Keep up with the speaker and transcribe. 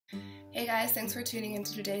Hey guys, thanks for tuning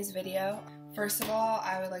into today's video. First of all,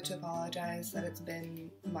 I would like to apologize that it's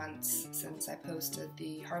been months since I posted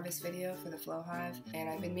the harvest video for the Flow Hive, and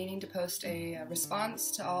I've been meaning to post a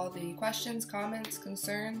response to all the questions, comments,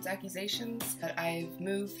 concerns, accusations. But I've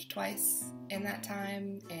moved twice in that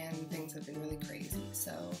time and things have been really crazy.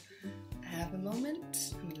 So I have a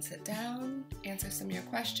moment, I'm going to sit down, answer some of your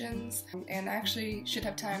questions, and I actually should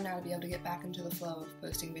have time now to be able to get back into the flow of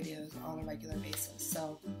posting videos on a regular basis.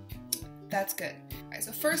 So that's good. Alright,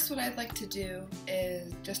 so first what I'd like to do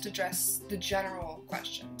is just address the general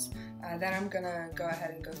questions. Then I'm gonna go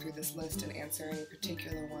ahead and go through this list and answer any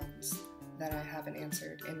particular ones that I haven't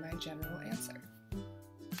answered in my general answer.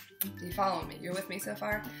 Do you follow me? You're with me so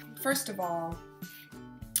far? First of all,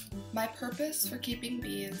 my purpose for keeping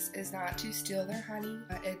bees is not to steal their honey.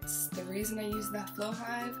 It's the reason I use the Flow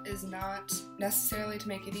Hive is not necessarily to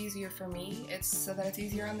make it easier for me, it's so that it's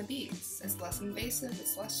easier on the bees. It's less invasive,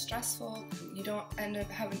 it's less stressful, you don't end up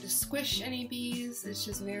having to squish any bees, it's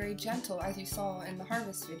just very gentle. As you saw in the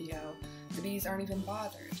harvest video, the bees aren't even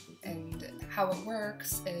bothered. And how it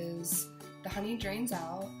works is the honey drains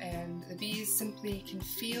out and the bees simply can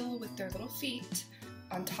feel with their little feet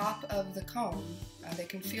on top of the comb. They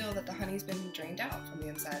can feel that the honey's been drained out from the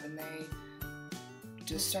inside, and they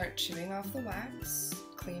just start chewing off the wax,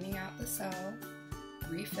 cleaning out the cell,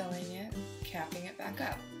 refilling it, capping it back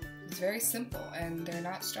up. It's very simple, and they're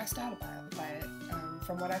not stressed out by it,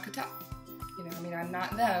 from what I could tell. You know, I mean, I'm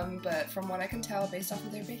not them, but from what I can tell, based off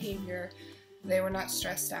of their behavior, they were not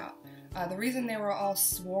stressed out. The reason they were all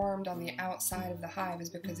swarmed on the outside of the hive is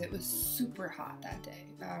because it was super hot that day.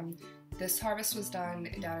 This harvest was done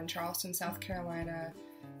down in Charleston, South Carolina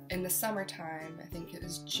in the summertime. I think it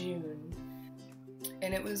was June,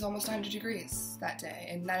 and it was almost 100 degrees that day,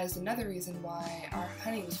 and that is another reason why our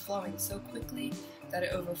honey was flowing so quickly that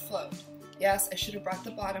it overflowed. Yes, I should have brought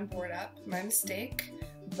the bottom board up, my mistake,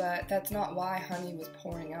 but that's not why honey was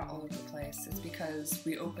pouring out all over the place. It's because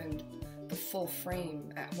we opened the full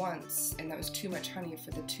frame at once, and that was too much honey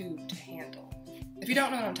for the tube to handle. If you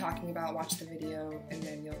don't know what I'm talking about, watch the video and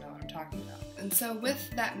then you'll know what I'm talking about. And so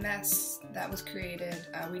with that mess that was created,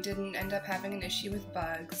 we didn't end up having an issue with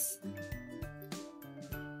bugs.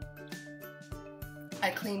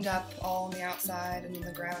 I cleaned up all on the outside and on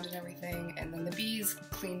the ground and everything, and then the bees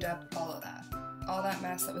cleaned up all of that. All that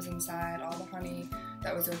mess that was inside, all the honey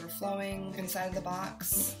that was overflowing inside of the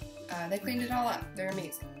box, they cleaned it all up. They're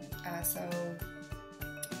amazing. So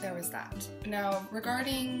there was that. Now,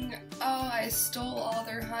 regarding, oh, I stole all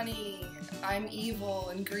their honey, I'm evil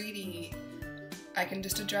and greedy, I can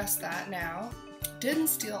just address that now. Didn't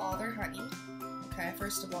steal all their honey. Okay,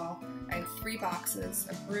 first of all, I had 3 boxes,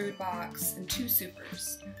 a brood box, and 2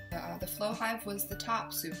 supers. The Flow Hive was the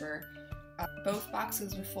top super. Both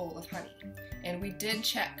boxes were full of honey. And we did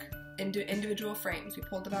check into individual frames. We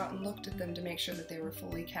pulled them out and looked at them to make sure that they were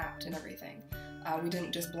fully capped and everything. We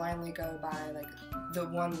didn't just blindly go by like the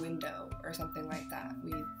one window or something like that.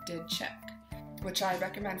 We did check, which I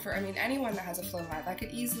recommend for, anyone that has a Flow Hive. I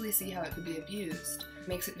could easily see how it could be abused. It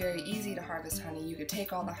makes it very easy to harvest honey. You could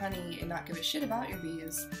take all the honey and not give a shit about your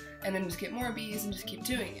bees, and then just get more bees and just keep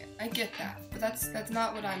doing it. I get that, but that's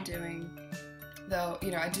not what I'm doing. Though,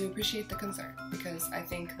 I do appreciate the concern, because I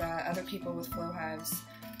think that other people with Flow Hives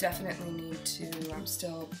definitely need to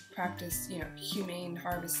still practice, humane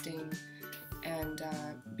harvesting and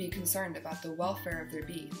be concerned about the welfare of their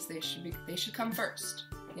bees. They should come first.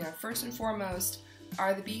 First and foremost,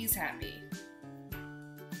 are the bees happy?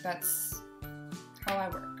 That's how I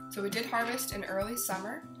work. So we did harvest in early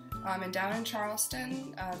summer, and down in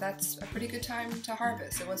Charleston, that's a pretty good time to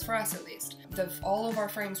harvest. It was for us, at least. All of our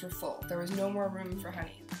frames were full. There was no more room for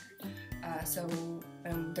honey. So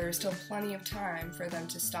there's still plenty of time for them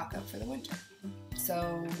to stock up for the winter.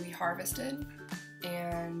 So we harvested,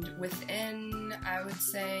 and within, I would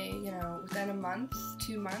say, within a month,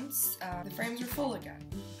 2 months, the frames were full again.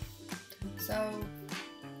 So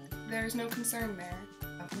there's no concern there.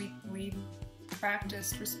 We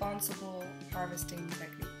practiced responsible harvesting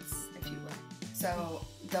techniques, if you will. So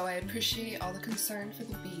though I appreciate all the concern for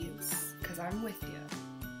the bees, because I'm with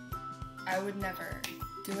you, I would never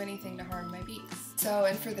do anything to harm my bees. So,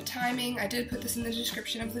 and for the timing, I did put this in the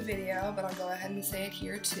description of the video, but I'll go ahead and say it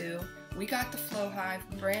here too. We got the Flow Hive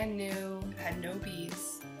brand new, had no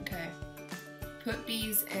bees, okay? Put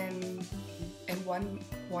bees in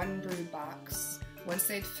one brood box. Once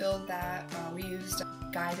they'd filled that, we used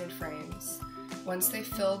guided frames. Once they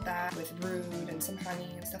filled that with brood and some honey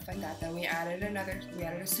and stuff like that, then we added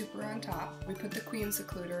a super on top. We put the queen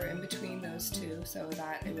secluder in between those two so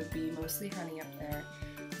that it would be mostly honey up there.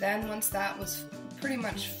 Then once that was pretty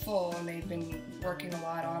much full, and they'd been working a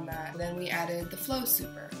lot on that. Then we added the flow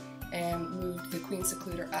super and moved the queen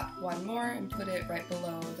secluder up one more and put it right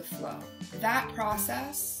below the flow. That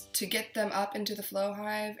process to get them up into the flow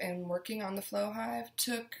hive and working on the flow hive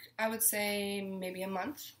took, I would say, maybe a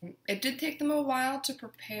month. It did take them a while to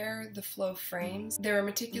prepare the flow frames. They were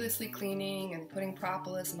meticulously cleaning and putting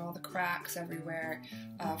propolis in all the cracks everywhere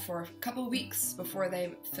for a couple weeks before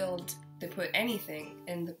they put anything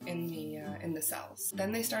in the cells.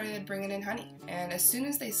 Then they started bringing in honey, and as soon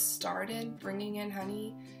as they started bringing in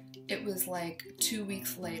honey, it was like 2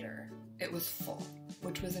 weeks later, it was full,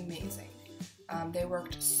 which was amazing. They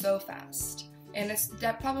worked so fast, and it's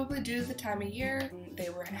probably due to the time of year. They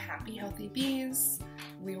were happy, healthy bees.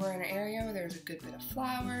 We were in an area where there was a good bit of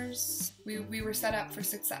flowers. We were set up for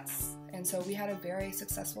success, and so we had a very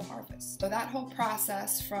successful harvest. So that whole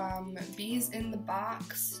process from bees in the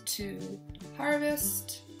box to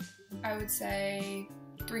harvest, I would say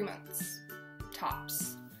 3 months,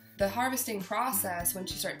 tops. The harvesting process,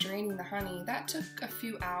 once you start draining the honey, that took a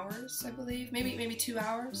few hours, I believe, maybe 2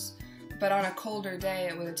 hours. But on a colder day,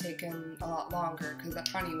 it would have taken a lot longer because the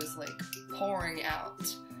honey was like pouring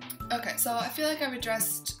out. Okay, so I feel like I've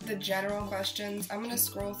addressed the general questions. I'm going to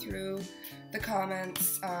scroll through the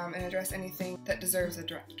comments and address anything that deserves a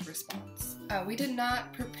direct response. We did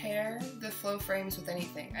not prepare the flow frames with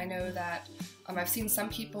anything. I know that I've seen some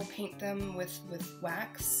people paint them with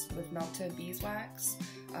wax, with melted beeswax.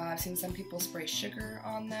 I've seen some people spray sugar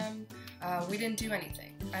on them. We didn't do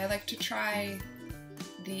anything. I like to try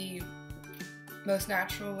the most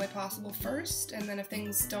natural way possible first, and then if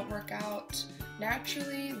things don't work out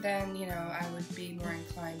naturally, then, you know, I would be more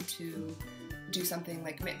inclined to do something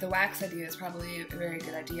like the wax idea is probably a very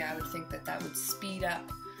good idea. I would think that that would speed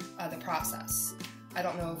up the process. I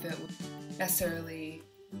don't know if it would necessarily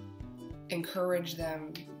encourage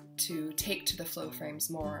them to take to the flow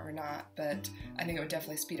frames more or not, but I think it would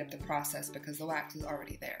definitely speed up the process because the wax is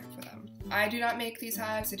already there for them. I do not make these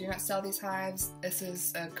hives, I do not sell these hives. This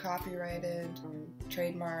is a copyrighted,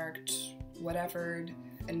 trademarked, whatever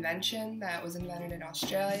invention that was invented in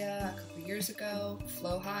Australia a couple years ago.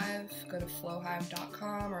 Flow hive, go to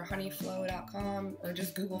flowhive.com or honeyflow.com or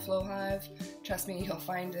just Google flow hive. Trust me, you'll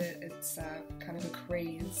find it. It's kind of a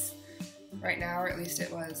craze right now, or at least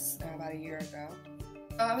it was about a year ago.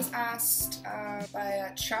 I was asked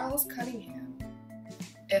by Charles Cunningham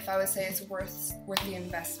if I would say it's worth the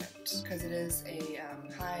investment because it is a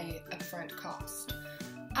high upfront cost.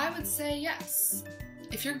 I would say yes.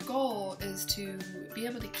 If your goal is to be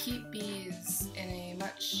able to keep bees in a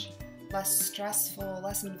much less stressful,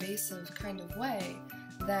 less invasive kind of way,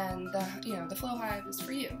 then the flow hive is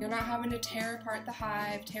for you. You're not having to tear apart the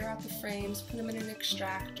hive, tear out the frames, put them in an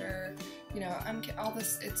extractor. You know, all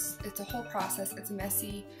this. It's a whole process. It's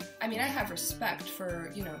messy. I mean, I have respect for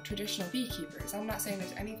traditional beekeepers. I'm not saying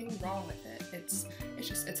there's anything wrong with it. It's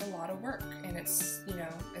a lot of work, and it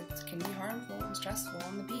can be harmful and stressful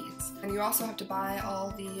on the bees. And you also have to buy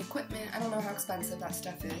all the equipment. I don't know how expensive that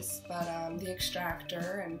stuff is, but the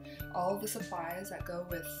extractor and all of the supplies that go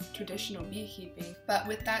with traditional beekeeping. But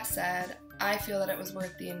with that said, I feel that it was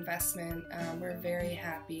worth the investment. We're very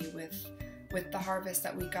happy with the harvest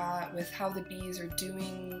that we got, with how the bees are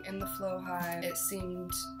doing in the flow hive. It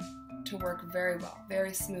seemed to work very well,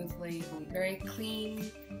 very smoothly, very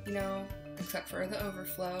clean, except for the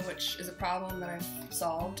overflow, which is a problem that I've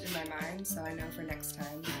solved in my mind, so I know for next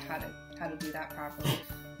time how to do that properly.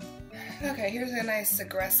 Okay, here's a nice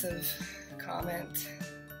aggressive comment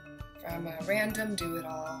from a random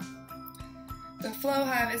do-it-all. The flow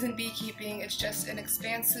hive isn't beekeeping, it's just an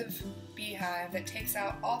expansive beehive that takes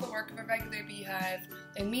out all the work of a regular beehive,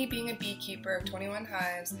 and me being a beekeeper of 21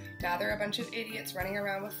 hives, now there are a bunch of idiots running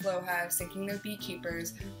around with flow hives thinking they're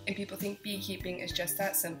beekeepers, and people think beekeeping is just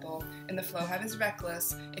that simple, and the flow hive is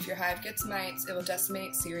reckless. If your hive gets mites, it will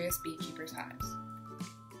decimate serious beekeepers' hives.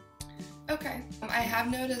 Okay, I have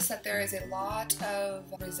noticed that there is a lot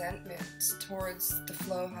of resentment towards the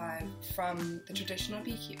flow hive from the traditional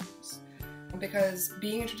beekeepers. Because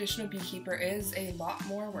being a traditional beekeeper is a lot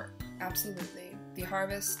more work, absolutely. The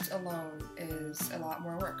harvest alone is a lot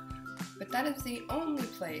more work. But that is the only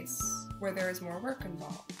place where there is more work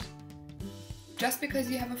involved. Just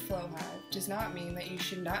because you have a flow hive does not mean that you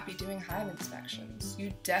should not be doing hive inspections.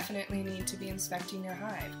 You definitely need to be inspecting your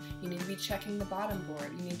hive. You need to be checking the bottom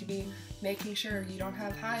board. You need to be making sure you don't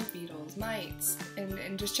have hive beetles, mites,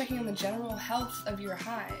 and just checking on the general health of your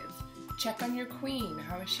hive. Check on your queen.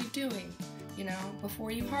 How is she doing?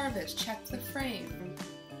 Before you harvest, check the frame.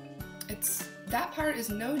 That part is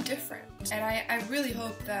no different. And I really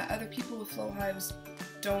hope that other people with flow hives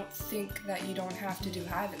don't think that you don't have to do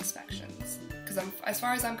hive inspections. Because as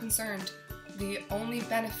far as I'm concerned, the only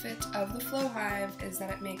benefit of the flow hive is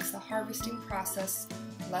that it makes the harvesting process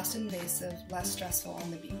less invasive, less stressful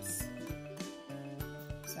on the bees.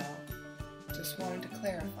 So, just wanted to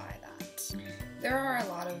clarify that. There are a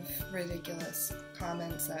lot of ridiculous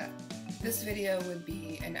comments that this video would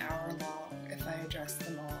be an hour long if I addressed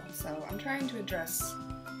them all, so I'm trying to address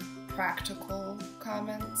practical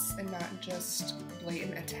comments and not just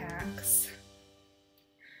blatant attacks.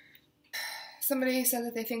 Somebody said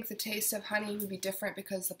that they think the taste of honey would be different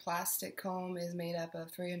because the plastic comb is made up of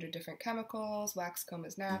 300 different chemicals, wax comb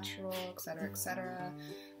is natural, etc., etc.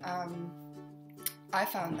 I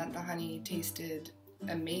found that the honey tasted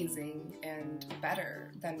amazing and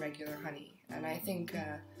better than regular honey, and I think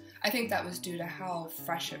that was due to how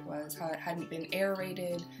fresh it was, how it hadn't been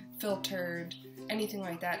aerated, filtered, anything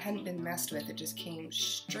like that, hadn't been messed with. It just came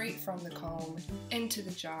straight from the comb into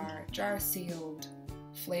the jar, jar sealed,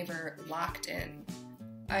 flavor locked in.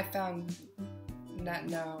 I found that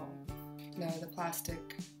no, the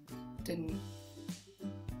plastic didn't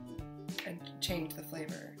change the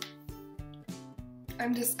flavor. I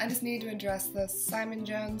just need to address this. Simon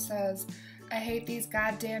Jones says, I hate these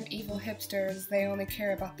goddamn evil hipsters. They only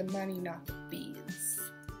care about the money, not the bees.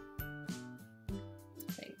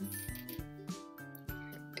 Thanks.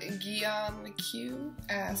 Guillaume McHugh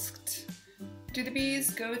asked, do the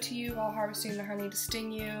bees go to you while harvesting the honey to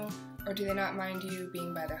sting you, or do they not mind you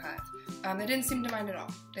being by their hive? They didn't seem to mind at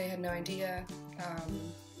all. They had no idea.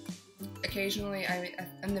 Occasionally,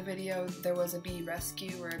 in the video, there was a bee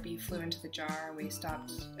rescue where a bee flew into the jar and we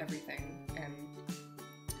stopped everything and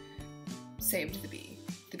saved the bee.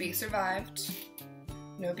 The bee survived.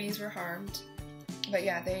 No bees were harmed. But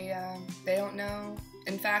yeah, they don't know.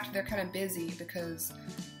 In fact, they're kind of busy because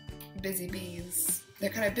busy bees. They're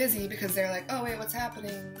kind of busy because they're like, oh wait, what's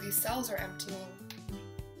happening? These cells are emptying.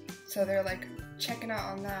 So they're like checking out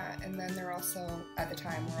on that, and then they're also, at the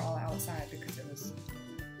time, we're all outside because it was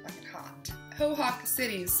fucking hot. Hohawk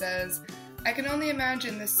City says, I can only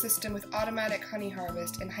imagine this system with automatic honey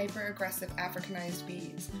harvest and hyper-aggressive Africanized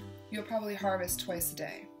bees. You'll probably harvest twice a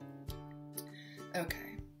day.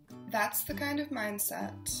 Okay, that's the kind of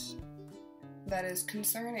mindset that is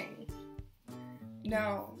concerning.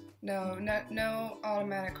 No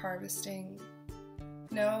automatic harvesting.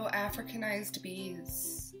 No Africanized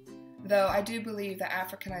bees. Though I do believe that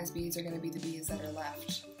Africanized bees are going to be the bees that are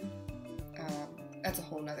left. That's a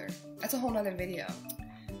whole nother video.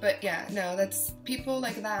 But yeah, no, that's people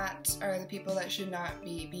like that are the people that should not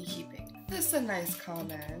be beekeeping. This is a nice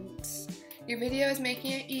comment. Your video is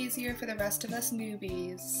making it easier for the rest of us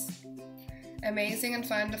newbies. Amazing and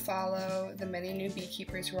fun to follow the many new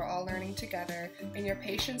beekeepers who are all learning together, and your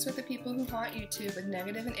patience with the people who haunt YouTube with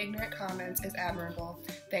negative and ignorant comments is admirable.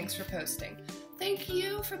 Thanks for posting. Thank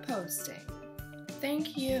you for posting.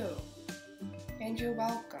 Thank you. And you're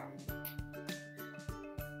welcome.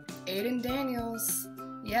 Aiden Daniels.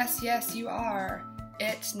 Yes, you are.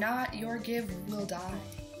 It's not your give will die.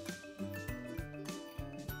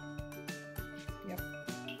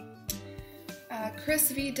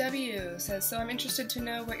 Chris VW says, so I'm interested to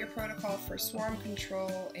know what your protocol for swarm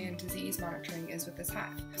control and disease monitoring is with this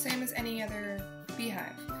hive. Same as any other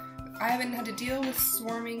beehive. I haven't had to deal with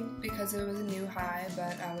swarming because it was a new hive,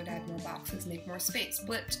 but I would add more boxes, make more space,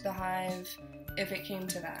 split the hive if it came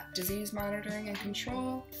to that. Disease monitoring and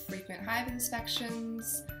control, frequent hive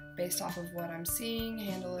inspections, based off of what I'm seeing,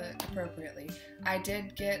 handle it appropriately. I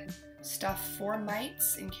did get stuff for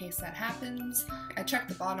mites in case that happens. I check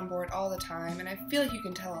the bottom board all the time, and I feel like you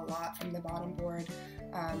can tell a lot from the bottom board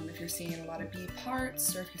if you're seeing a lot of bee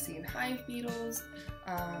parts or if you're seeing hive beetles.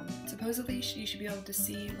 Supposedly you should be able to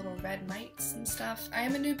see little red mites and stuff. I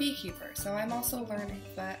am a new beekeeper, so I'm also learning,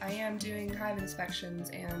 but I am doing hive inspections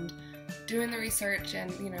and doing the research,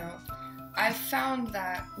 and I've found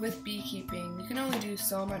that with beekeeping, you can only do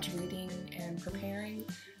so much reading and preparing.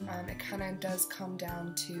 It kind of does come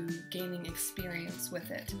down to gaining experience with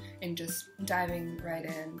it and just diving right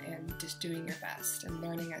in and just doing your best and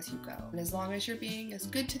learning as you go. And as long as you're being as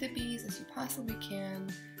good to the bees as you possibly can,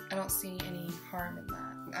 I don't see any harm in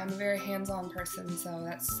that. I'm a very hands-on person, so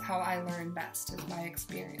that's how I learn best, is my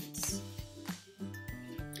experience.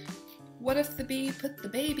 What if the bee put the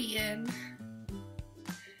baby in?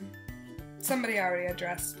 Somebody already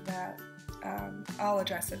addressed that. I'll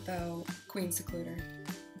address it though. Queen secluder.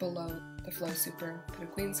 Below the flow super. Put a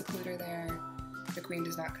queen secluder there. The queen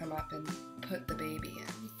does not come up and put the baby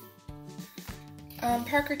in.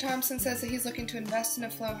 Parker Thompson says that he's looking to invest in a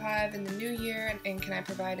flow hive in the new year, and can I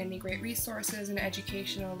provide any great resources and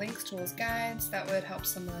educational links, tools, guides that would help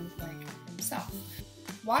someone like himself?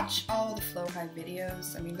 watch all the Flow Hive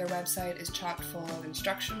videos. I mean, their website is chock full of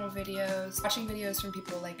instructional videos, watching videos from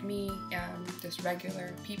people like me, just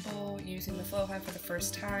regular people using the Flow Hive for the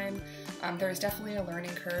first time. There's definitely a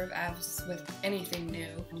learning curve, as with anything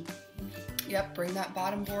new. Yep, bring that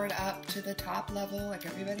bottom board up to the top level like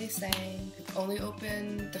everybody's saying. Only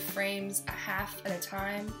open the frames a half at a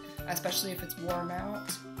time, especially if it's warm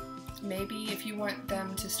out. Maybe if you want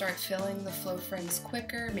them to start filling the flow frames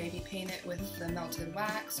quicker, maybe paint it with the melted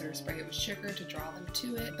wax or spray it with sugar to draw them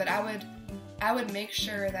to it. But I would make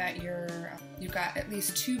sure that you've got at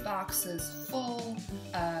least 2 boxes full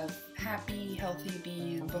of happy, healthy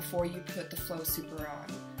bees before you put the Flow Super on.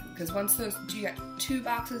 Because once you got 2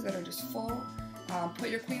 boxes that are just full, put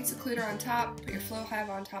your Queen Secluder on top, put your Flow Hive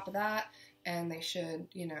on top of that, and they should,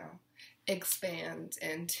 you know, expand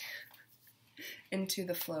into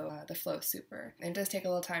the Flow Super. It does take a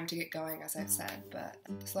little time to get going, as I've said, but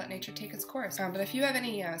just let nature take its course. But if you have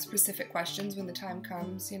any specific questions when the time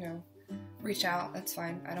comes, you know, reach out. That's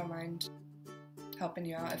fine. I don't mind helping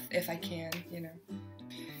you out if I can, you know.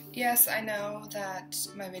 Yes, I know that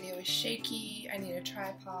my video is shaky. I need a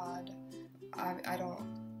tripod. I don't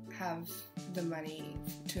have the money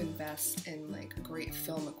to invest in like great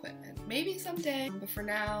film equipment. Maybe someday, but for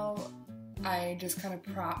now, I just kind of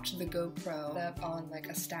propped the GoPro up on like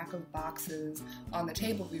a stack of boxes on the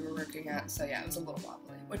table we were working at, so yeah, it was a little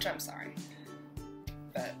wobbly, which I'm sorry.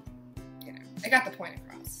 But, you know, I got the point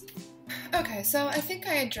across. Okay, so I think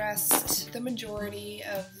I addressed the majority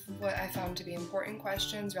of what I found to be important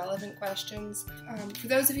questions, relevant questions. For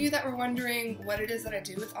those of you that were wondering what it is that I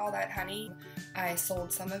do with all that honey, I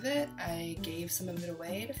sold some of it, I gave some of it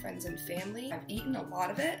away to friends and family. I've eaten a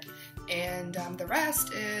lot of it, and the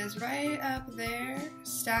rest is right up there,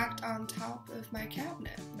 stacked on top of my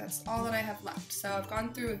cabinet. That's all that I have left, so I've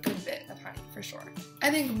gone through a good bit of honey, for sure. I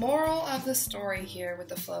think moral of the story here with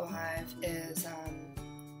the Flow Hive is,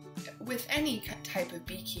 with any type of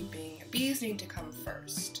beekeeping, bees need to come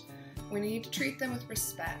first. We need to treat them with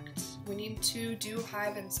respect. We need to do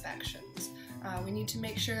hive inspections. We need to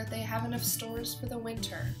make sure that they have enough stores for the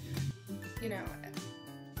winter. You know,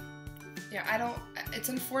 it's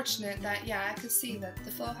unfortunate that, yeah, I could see that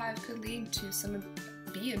the Flow Hive could lead to some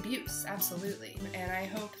bee abuse, absolutely. And I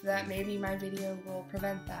hope that maybe my video will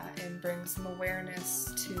prevent that and bring some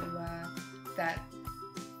awareness to that.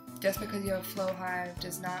 Just because you have a Flow Hive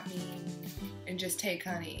does not mean, and just take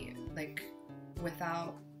honey, like,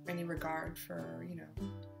 without any regard for, you know,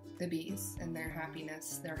 the bees and their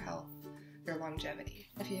happiness, their health, their longevity.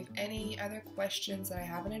 If you have any other questions that I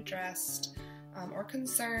haven't addressed, or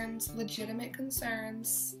concerns, legitimate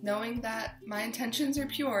concerns, knowing that my intentions are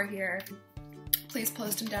pure here, please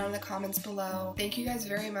post them down in the comments below. Thank you guys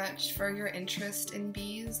very much for your interest in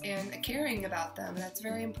bees and caring about them. That's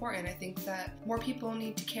very important. I think that more people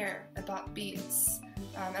need to care about bees.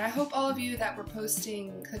 And I hope all of you that were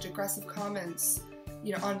posting such aggressive comments,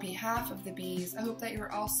 you know, on behalf of the bees, I hope that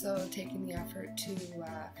you're also taking the effort to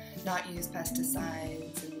not use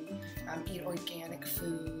pesticides and eat organic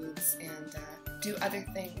foods and do other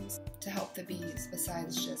things to help the bees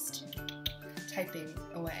besides just typing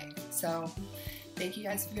away. So thank you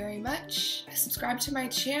guys very much. Subscribe to my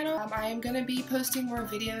channel. I am going to be posting more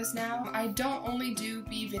videos now. I don't only do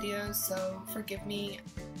bee videos, so forgive me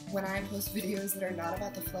when I post videos that are not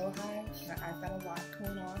about the Flow Hive. I've got a lot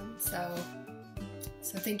going on. So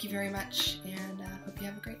thank you very much, and hope you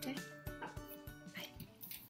have a great day.